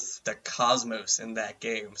play with the cosmos in that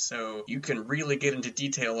game. So you can really get into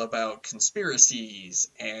detail about conspiracies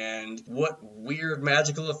and what weird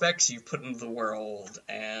magical effects you've put into the world,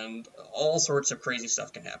 and all sorts of crazy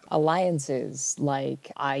stuff can happen. Alliances,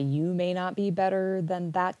 like, you may not be better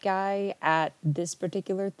than that guy at this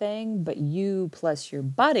particular thing, but you plus your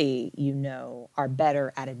buddy, you know, are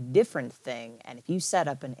better at a different thing. And if you set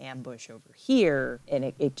up an ambush over here, and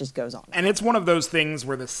it just goes on. And it's one of those things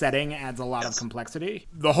where the setting adds a lot of complexity.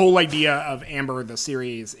 The whole idea of Amber, the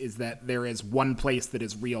series, is that there is one place that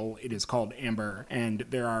is real. It is called Amber. And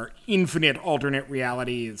there are infinite alternate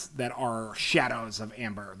realities that are shadows of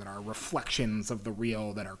Amber, that are reflections of the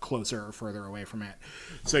real, that are closer or further away from it.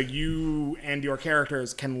 So you and your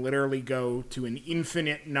characters can literally go to an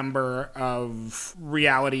infinite number of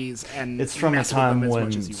realities, and it's from a time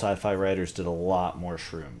when sci-fi writers did a lot more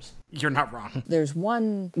shrooms. You're not wrong. There's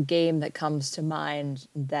one game that comes to mind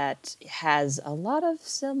that has a lot of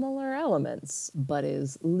similar elements, but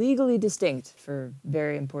is legally distinct for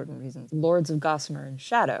very important reasons. Lords of Gossamer and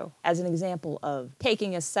Shadow, as an example of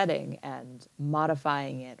taking a setting and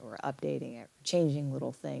modifying it or updating it, changing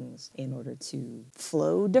little things in order to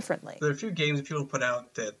flow differently. There are a few games that people put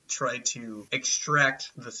out that try to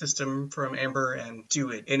extract the system from Amber and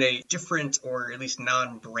do it in a different or at least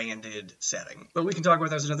non-branded setting. But we can talk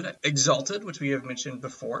about those another day. Exalted, which we have mentioned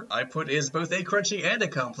before, I put is both a crunchy and a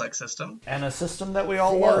complex system. And a system that we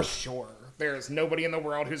all love. Sure. There's nobody in the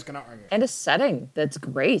world who's going to argue. And a setting that's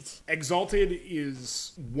great. Exalted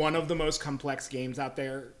is one of the most complex games out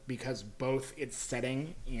there because both its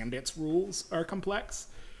setting and its rules are complex.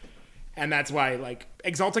 And that's why, like,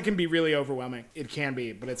 Exalted can be really overwhelming. It can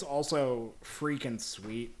be, but it's also freaking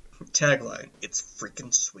sweet. Tagline, it's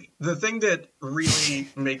freaking sweet. The thing that really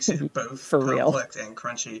makes it both complex and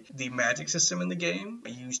crunchy, the magic system in the game, I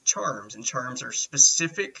use charms, and charms are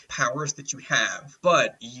specific powers that you have,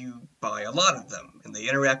 but you buy a lot of them, and they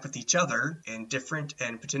interact with each other in different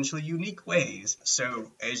and potentially unique ways.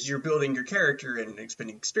 So as you're building your character and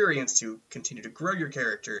expending experience to continue to grow your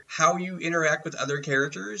character, how you interact with other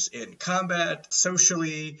characters in combat,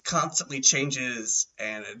 socially, constantly changes,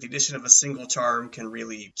 and the addition of a single charm can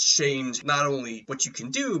really change not only what you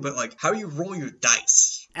can do, but like how you roll your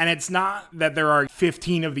dice. And it's not that there are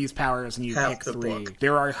 15 of these powers and you pick 3. Book.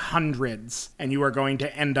 There are hundreds, and you are going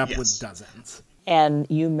to end up with dozens. And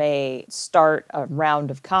you may start a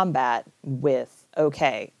round of combat with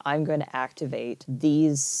okay, I'm going to activate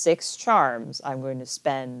these 6 charms. I'm going to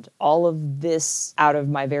spend all of this out of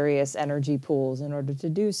my various energy pools in order to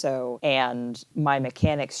do so. And my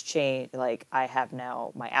mechanics change. Like, I have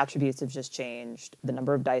now, my attributes have just changed. The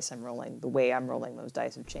number of dice I'm rolling, the way I'm rolling those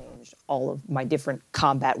dice have changed. All of my different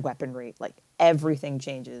combat weaponry, like everything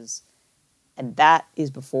changes. And that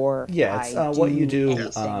is before it's I what you do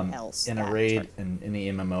anything else in a raid in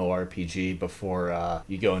any MMORPG before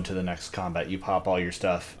you go into the next combat. You pop all your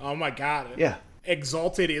stuff. Oh my god. Yeah.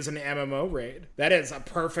 Exalted is an MMO raid. That is a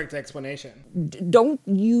perfect explanation. Don't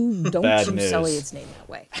you Bad sell news. its name that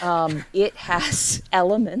way. It has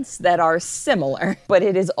elements that are similar, but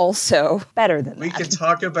it is also better than We that. can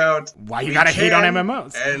talk about Why you we gotta hate on can,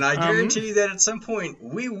 MMOs. And I guarantee that at some point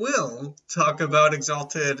we will talk about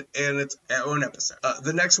Exalted in its own episode.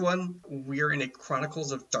 The next one, we're in a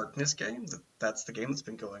Chronicles of Darkness game. That's the game that's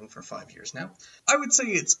been going for 5 years now. I would say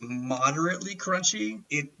it's moderately crunchy.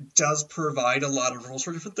 It does provide a lot of rules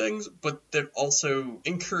for different things, but that also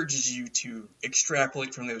encourages you to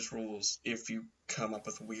extrapolate from those rules if you come up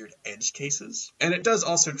with weird edge cases. And it does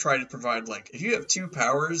also try to provide, like, if you have 2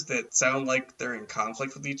 powers that sound like they're in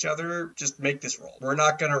conflict with each other, just make this roll. We're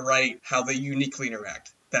not going to write how they uniquely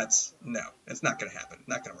interact. It's not going to happen.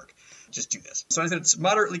 Not going to work. Just do this. So I said it's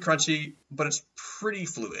moderately crunchy, but it's pretty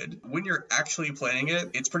fluid. When you're actually playing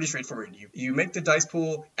it, it's pretty straightforward. You make the dice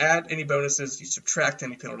pool, add any bonuses, you subtract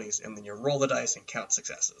any penalties, and then you roll the dice and count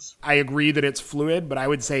successes. I agree that it's fluid, but I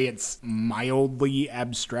would say it's mildly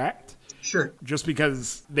abstract. Sure. Just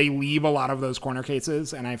because they leave a lot of those corner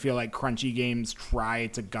cases, and I feel like crunchy games try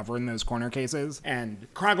to govern those corner cases. And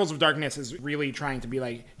Chronicles of Darkness is really trying to be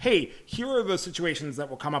like, hey, here are the situations that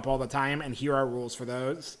will come up all the time, and here are rules for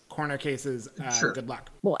those. Corner cases, Sure. Good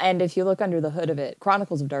luck. Well, and if you look under the hood of it,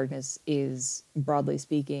 Chronicles of Darkness is, broadly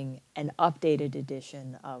speaking, an updated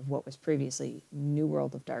edition of what was previously New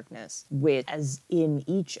World of Darkness, which, as in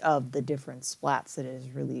each of the different splats that it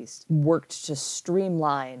has released, worked to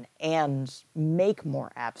streamline and make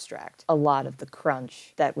more abstract a lot of the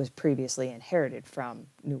crunch that was previously inherited from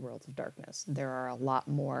New World of Darkness. There are a lot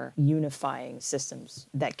more unifying systems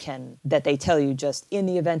that they tell you just in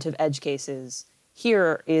the event of edge cases,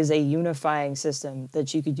 here is a unifying system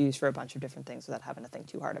that you could use for a bunch of different things without having to think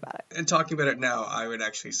too hard about it. And talking about it now, I would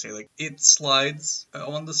actually say, like, it slides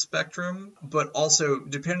on the spectrum, but also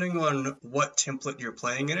depending on what template you're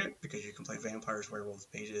playing in it, because you can play vampires, werewolves,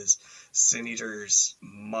 mages, sin eaters,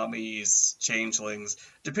 mummies, changelings,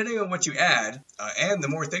 depending on what you add, and the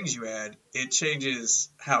more things you add, it changes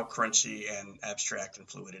how crunchy and abstract and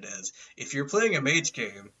fluid it is. If you're playing a mage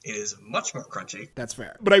game, it is much more crunchy. That's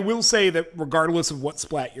fair. But I will say that regardless of what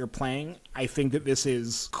splat you're playing, I think that this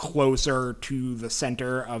is closer to the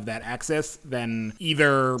center of that axis than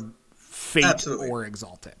either Fate Absolutely. or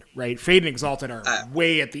Exalted, right? Fate and Exalted are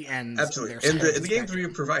way at the end. Absolutely. And the games we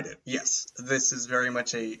have provided, yes, this is very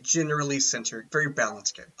much a generally centered, very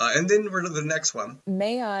balanced game. And then we're to the next one.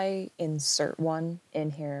 May I insert one in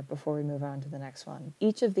here before we move on to the next one?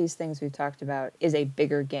 Each of these things we've talked about is a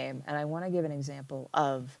bigger game, and I want to give an example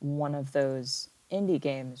of one of those indie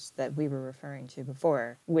games that we were referring to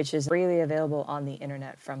before, which is freely available on the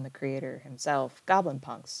internet from the creator himself, Goblin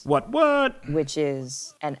Punks. What? Which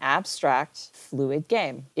is an abstract, fluid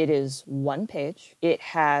game. It is 1 page. It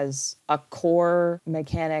has a core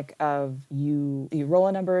mechanic of you roll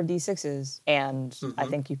a number of d6s, and I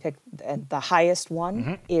think you pick the highest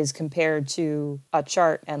one is compared to a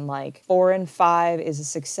chart, and like 4 and 5 is a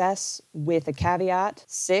success with a caveat,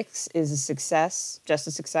 6 is a success, just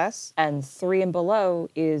a success, and 3 and below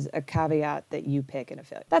is a caveat that you pick and a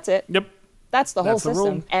failure. That's it. Yep. That's the whole That's the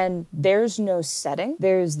system. rule. And there's no setting.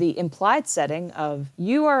 There's the implied setting of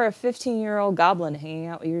you are a 15-year-old goblin hanging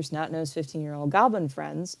out with your snot-nosed 15-year-old goblin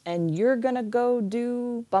friends, and you're going to go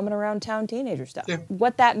do bumming around town teenager stuff. Yeah.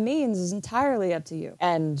 What that means is entirely up to you.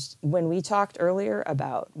 And when we talked earlier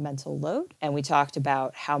about mental load, and we talked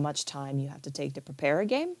about how much time you have to take to prepare a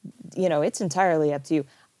game, it's entirely up to you.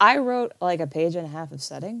 I wrote like a page and a half of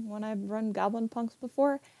setting when I've run Goblin Punks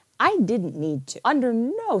before. I didn't need to. Under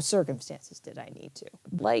no circumstances did I need to.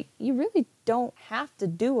 Like, you really don't have to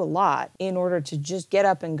do a lot in order to just get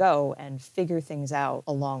up and go and figure things out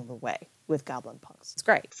along the way with Goblin Punks. It's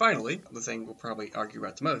great. Finally, the thing we'll probably argue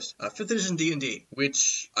about the most, 5th edition D&D,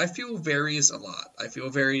 which I feel varies a lot. I feel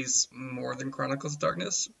varies more than Chronicles of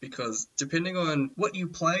Darkness, because depending on what you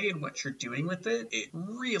play and what you're doing with it, it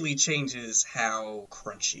really changes how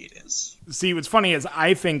crunchy it is. See, what's funny is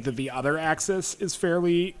I think that the other axis is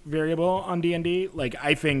fairly variable on D&D. Like,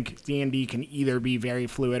 I think D&D can either be very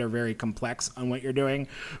fluid or very complex on what you're doing,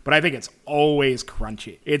 but I think it's always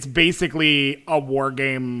crunchy. It's basically a war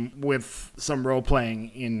game with with some role playing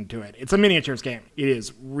into it. It's a miniatures game. It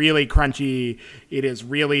is really crunchy. It is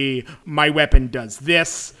really, my weapon does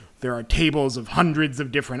this. There are tables of hundreds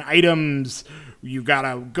of different items. You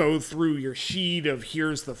gotta go through your sheet of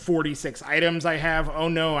here's the 46 items I have. Oh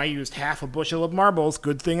no, I used half a bushel of marbles.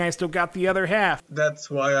 Good thing I still got the other half. That's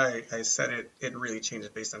why I said it really changes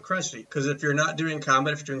based on crunchy. Because if you're not doing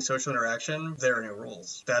combat, if you're doing social interaction, there are no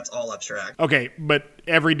rules. That's all abstract. Okay, but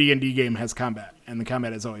every D&D game has combat, and the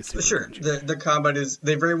combat is always super Sure, crunchy. the combat is,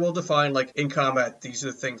 they very well define, like, in combat, these are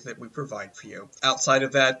the things that we provide for you. Outside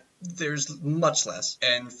of that, there's much less.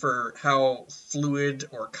 And for how fluid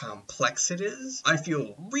or complex it is, I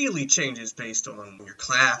feel really changes based on your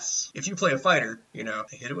class. If you play a fighter, I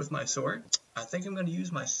hit it with my sword. I think I'm going to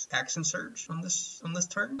use my action surge on this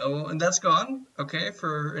turn. Oh, and that's gone. Okay,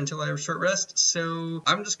 until I have a short rest. So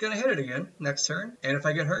I'm just going to hit it again next turn. And if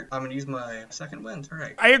I get hurt, I'm going to use my second wind. All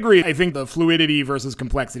right. I agree. I think the fluidity versus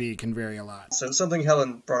complexity can vary a lot. So something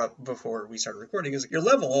Helen brought up before we started recording is your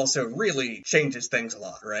level also really changes things a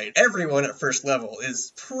lot, right? Everyone at first level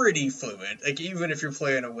is pretty fluid. Like, even if you're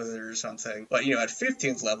playing a wizard or something. But, at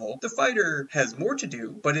 15th level, the fighter has more to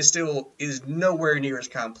do, but is nowhere near as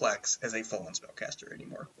complex as a full-on spellcaster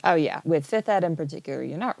anymore. Oh yeah, with 5th ed in particular,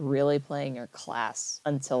 you're not really playing your class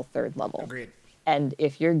until 3rd level. Agreed. And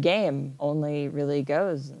if your game only really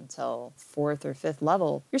goes until 4th or 5th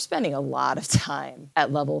level, you're spending a lot of time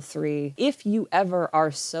at level 3. If you ever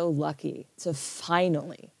are so lucky to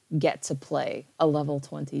finally get to play a level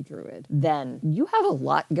 20 druid, then you have a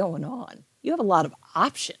lot going on. You have a lot of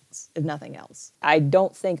options, if nothing else. I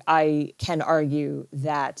don't think I can argue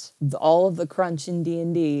that all of the crunch in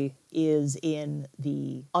D&D is in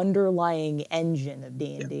the underlying engine of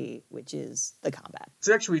D&D, which is the combat.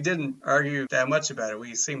 So actually, we didn't argue that much about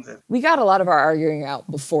it. We got a lot of our arguing out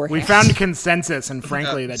beforehand. We found consensus, and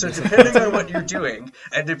frankly, that so just... depending on what you're doing,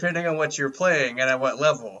 and depending on what you're playing, and at what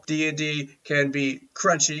level, D&D can be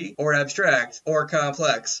crunchy, or abstract, or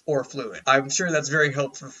complex, or fluid. I'm sure that's very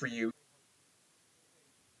helpful for you.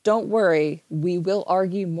 Don't worry, we will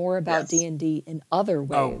argue more about D&D in other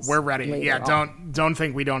ways. Oh, we're ready. Yeah, on. don't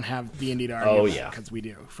think we don't have D&D to argue. Oh, yeah. Because we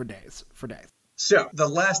do, for days. So, the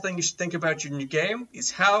last thing you should think about in your game is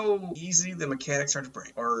how easy the mechanics are to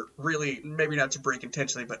break. Or really, maybe not to break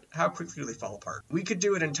intentionally, but how quickly do they fall apart. We could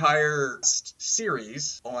do an entire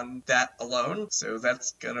series on that alone, so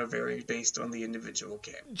that's gonna vary based on the individual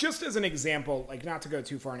game. Just as an example, like not to go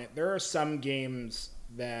too far in it, there are some games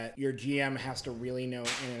that your GM has to really know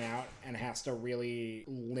in and out and has to really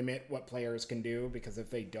limit what players can do, because if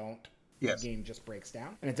they don't, the game just breaks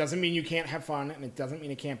down. And it doesn't mean you can't have fun, and it doesn't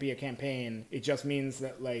mean it can't be a campaign. It just means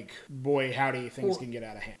that, like, boy, howdy, things can get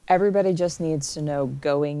out of hand. Everybody just needs to know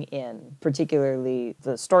going in, particularly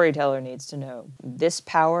the storyteller needs to know this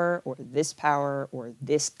power or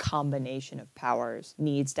this combination of powers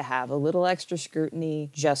needs to have a little extra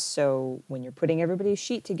scrutiny, just so when you're putting everybody's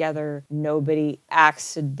sheet together, nobody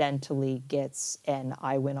accidentally gets an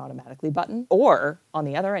I win automatically button, or on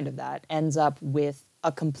the other end of that, ends up with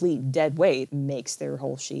a complete dead weight, makes their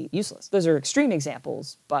whole sheet useless. Those are extreme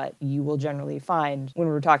examples, but you will generally find, when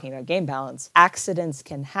we're talking about game balance, accidents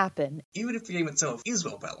can happen. Even if the game itself is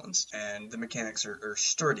well balanced and the mechanics are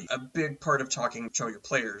sturdy, a big part of talking to your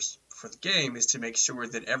players for the game is to make sure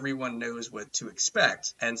that everyone knows what to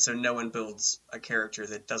expect, and so no one builds a character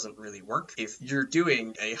that doesn't really work. If you're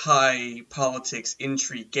doing a high politics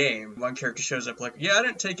intrigue game, one character shows up like, yeah, I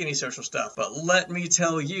didn't take any social stuff, but let me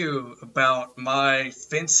tell you about my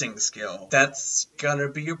fencing skill. That's gonna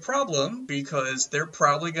be a problem, because they're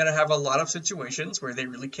probably gonna have a lot of situations where they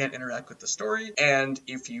really can't interact with the story, and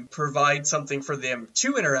if you provide something for them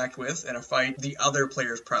to interact with in a fight, the other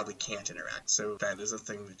players probably can't interact. So that is a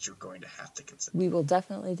thing that you're going to have to consider. We will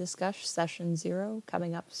definitely discuss Session 0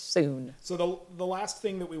 coming up soon. So the last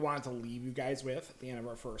thing that we wanted to leave you guys with at the end of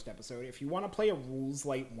our first episode, if you want to play a rules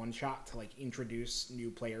light one-shot to like introduce new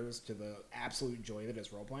players to the absolute joy that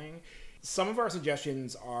is role-playing, some of our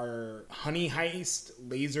suggestions are Honey Heist,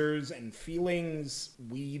 Lasers and Feelings,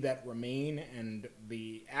 We That Remain, and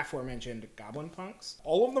the aforementioned Goblin Punks.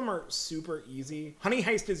 All of them are super easy. Honey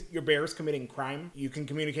Heist is your bears committing crime. You can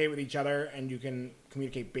communicate with each other and you can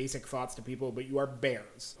communicate basic thoughts to people, but you are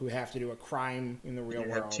bears who have to do a crime in the real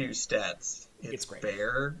world. You have two stats. It's great.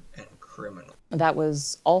 Bear and criminal. That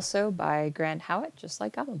was also by Grant Howitt, just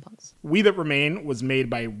like Goblin Punks. We That Remain was made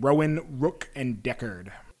by Rowan, Rook, and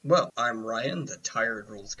Deckard. Well, I'm Ryan, the tired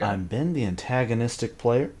rules guy. I'm Ben, the antagonistic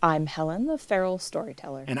player. I'm Helen, the feral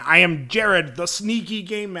storyteller. And I am Jared, the sneaky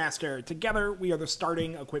game master. Together, we are the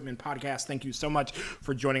Starting Equipment Podcast. Thank you so much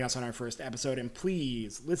for joining us on our first episode. And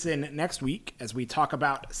please listen next week as we talk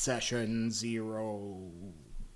about Session 0.